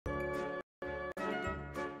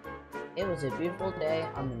It was a beautiful day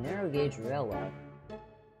on the narrow gauge railway.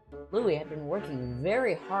 Louis had been working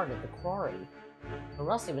very hard at the quarry.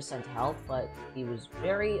 Rusty was sent to help, but he was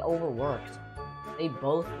very overworked. They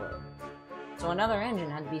both were. So another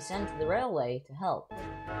engine had to be sent to the railway to help.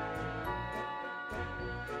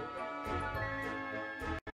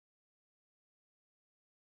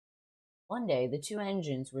 One day, the two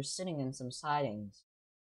engines were sitting in some sidings.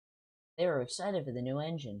 They were excited for the new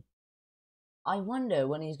engine. "I wonder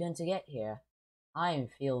when he's going to get here. I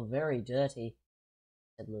feel very dirty,"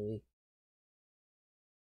 said Louis.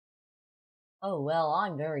 "Oh, well,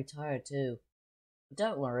 I'm very tired too. But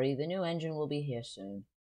don't worry, the new engine will be here soon.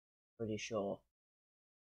 Pretty sure."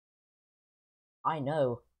 "I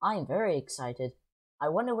know. I'm very excited. I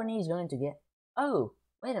wonder when he's going to get—" "Oh,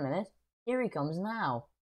 wait a minute. Here he comes now."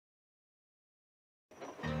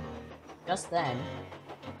 Just then,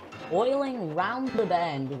 boiling round the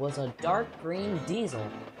bend was a dark green diesel.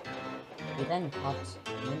 He then puffed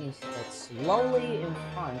and then he stepped slowly in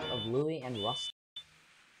front of Louis and Rusty.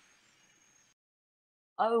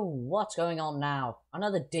 "Oh, what's going on now?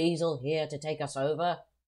 Another diesel here to take us over?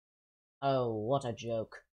 Oh, what a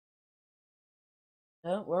joke."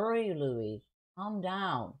 "Don't worry, Louis. Calm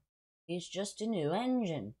down. He's just a new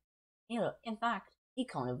engine. In fact, he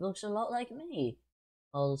kind of looks a lot like me.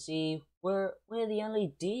 Well, see, you're the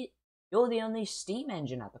only steam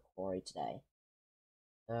engine at the quarry today."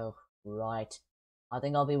 "Oh, right. I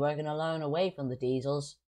think I'll be working alone away from the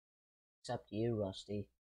diesels. Except you, Rusty,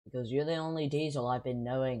 because you're the only diesel I've been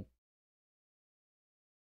knowing."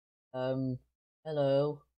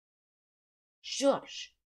 Hello?"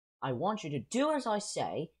 "Shush! I want you to do as I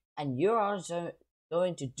say, and you're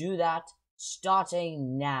going to do that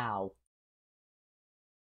starting now."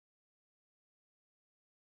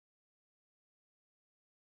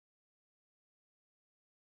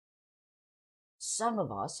 "Some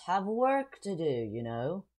of us have work to do, you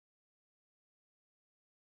know."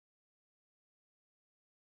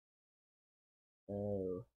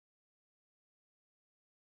 Oh.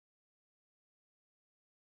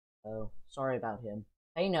 Oh, sorry about him.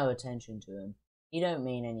 Pay no attention to him. He don't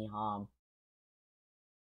mean any harm.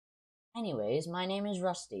 Anyways, my name is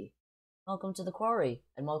Rusty. Welcome to the quarry,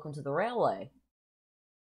 and welcome to the railway."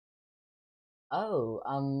 "Oh,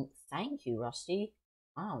 thank you, Rusty.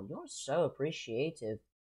 Wow, you're so appreciative."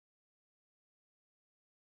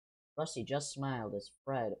 Rusty just smiled as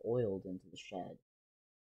Fred oiled into the shed.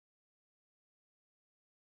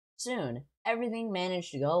 Soon, everything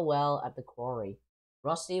managed to go well at the quarry.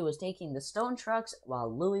 Rusty was taking the stone trucks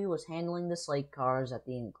while Louis was handling the slate cars at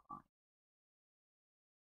the incline.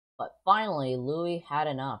 But finally, Louis had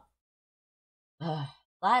enough.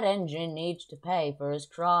 That engine needs to pay for his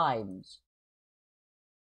crimes.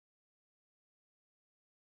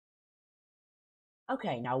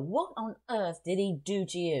 "Okay, now what on earth did he do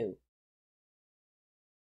to you?"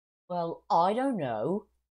 "Well, I don't know."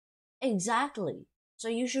 "Exactly. So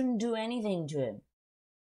you shouldn't do anything to him."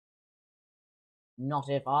 "Not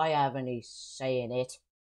if I have any say in it."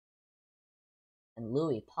 And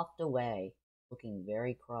Louis puffed away, looking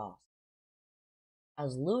very cross.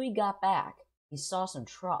 As Louis got back, he saw some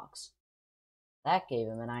trucks. That gave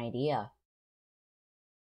him an idea.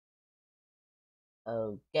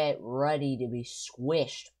 "Oh, get ready to be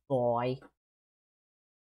squished, boy."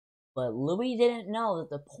 But Louis didn't know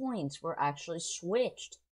that the points were actually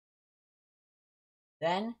switched.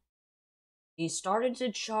 Then he started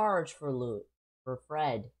to charge for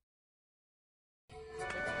Fred.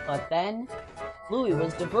 But then Louis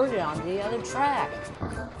was diverted onto the other track.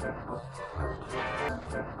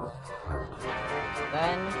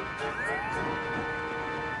 Then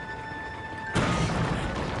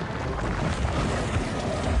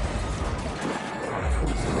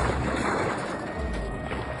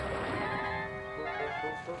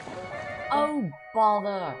 "Oh,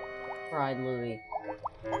 bother!" cried Louis.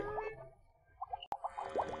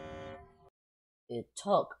 It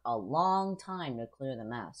took a long time to clear the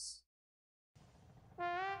mess.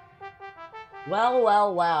 Well,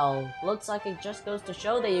 well, well. Looks like it just goes to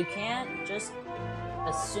show that you can't just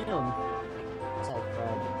assume," said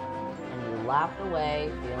Fred, and he laughed away,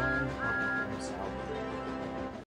 feeling happy for himself.